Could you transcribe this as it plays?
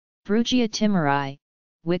Brugia timori,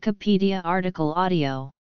 Wikipedia article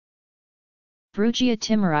audio. Brugia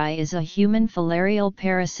timori is a human filarial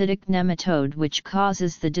parasitic nematode which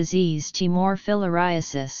causes the disease timor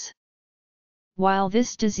filariasis. While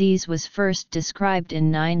this disease was first described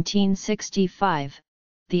in 1965,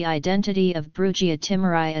 the identity of Brugia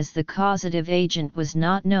timori as the causative agent was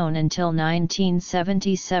not known until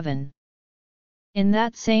 1977. In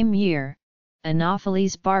that same year,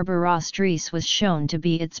 Anopheles barbarostris was shown to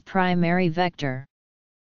be its primary vector.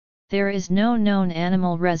 There is no known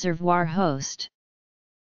animal reservoir host.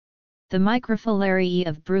 The microfilariae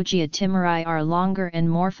of Brugia timori are longer and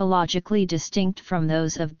morphologically distinct from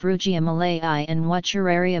those of Brugia malayi and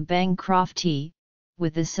Wuchereria bancrofti,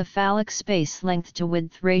 with a cephalic space length to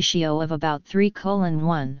width ratio of about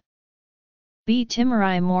 3:1. B.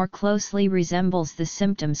 timori more closely resembles the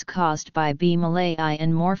symptoms caused by B. malayi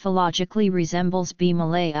and morphologically resembles B.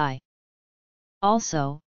 malayi.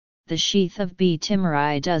 Also, the sheath of B.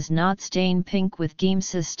 timori does not stain pink with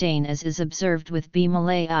Giemsa stain as is observed with B.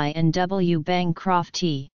 malayi and W.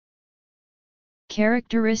 bancrofti.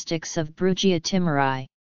 Characteristics of Brugia timori.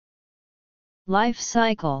 Life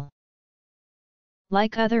cycle.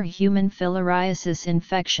 Like other human filariasis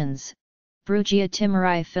infections, Brugia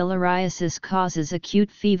timori filariasis causes acute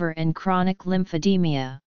fever and chronic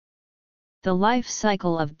lymphedemia. The life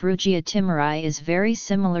cycle of Brugia timori is very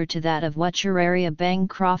similar to that of Wuchereria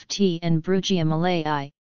bancrofti and Brugia malayi,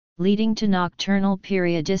 leading to nocturnal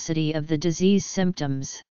periodicity of the disease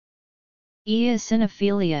symptoms.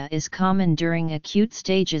 Eosinophilia is common during acute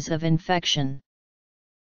stages of infection.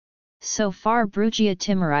 So far Brugia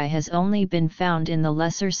timori has only been found in the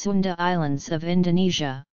Lesser Sunda Islands of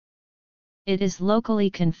Indonesia. It is locally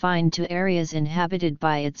confined to areas inhabited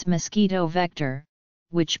by its mosquito vector,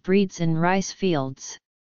 which breeds in rice fields.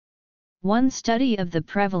 One study of the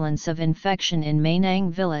prevalence of infection in Mainang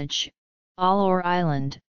village, Alor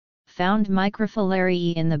Island, found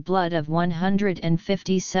microfilariae in the blood of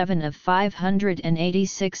 157 of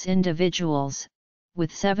 586 individuals,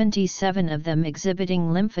 with 77 of them exhibiting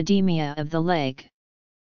lymphedemia of the leg.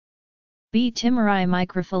 B. timori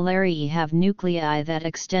microfilariae have nuclei that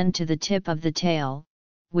extend to the tip of the tail,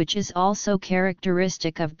 which is also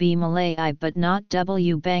characteristic of B. malayi but not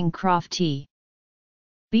W. bancrofti.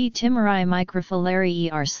 B. timori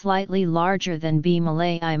microfilariae are slightly larger than B.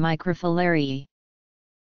 malayi microfilariae.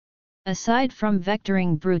 Aside from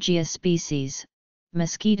vectoring Brugia species,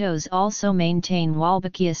 mosquitoes also maintain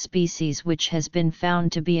Wolbachia species, which has been found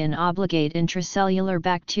to be an obligate intracellular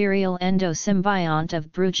bacterial endosymbiont of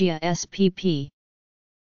Brugia spp.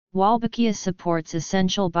 Wolbachia supports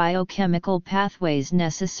essential biochemical pathways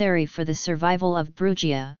necessary for the survival of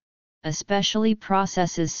Brugia, especially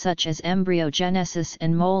processes such as embryogenesis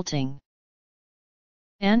and molting.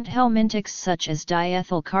 Anthelmintics such as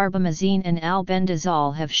diethylcarbamazine and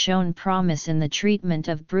albendazole have shown promise in the treatment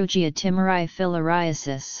of Brugia timori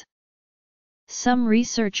filariasis. Some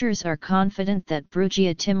researchers are confident that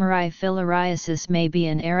Brugia timori filariasis may be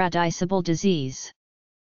an eradicable disease.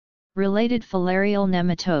 Related filarial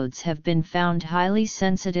nematodes have been found highly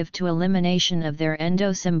sensitive to elimination of their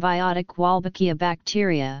endosymbiotic Wolbachia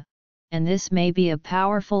bacteria, and this may be a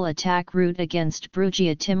powerful attack route against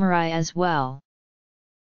Brugia timori as well.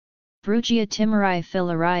 Brugia timori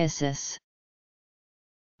filariasis.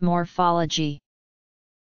 Morphology.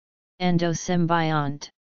 Endosymbiont.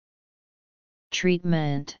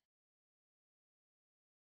 Treatment.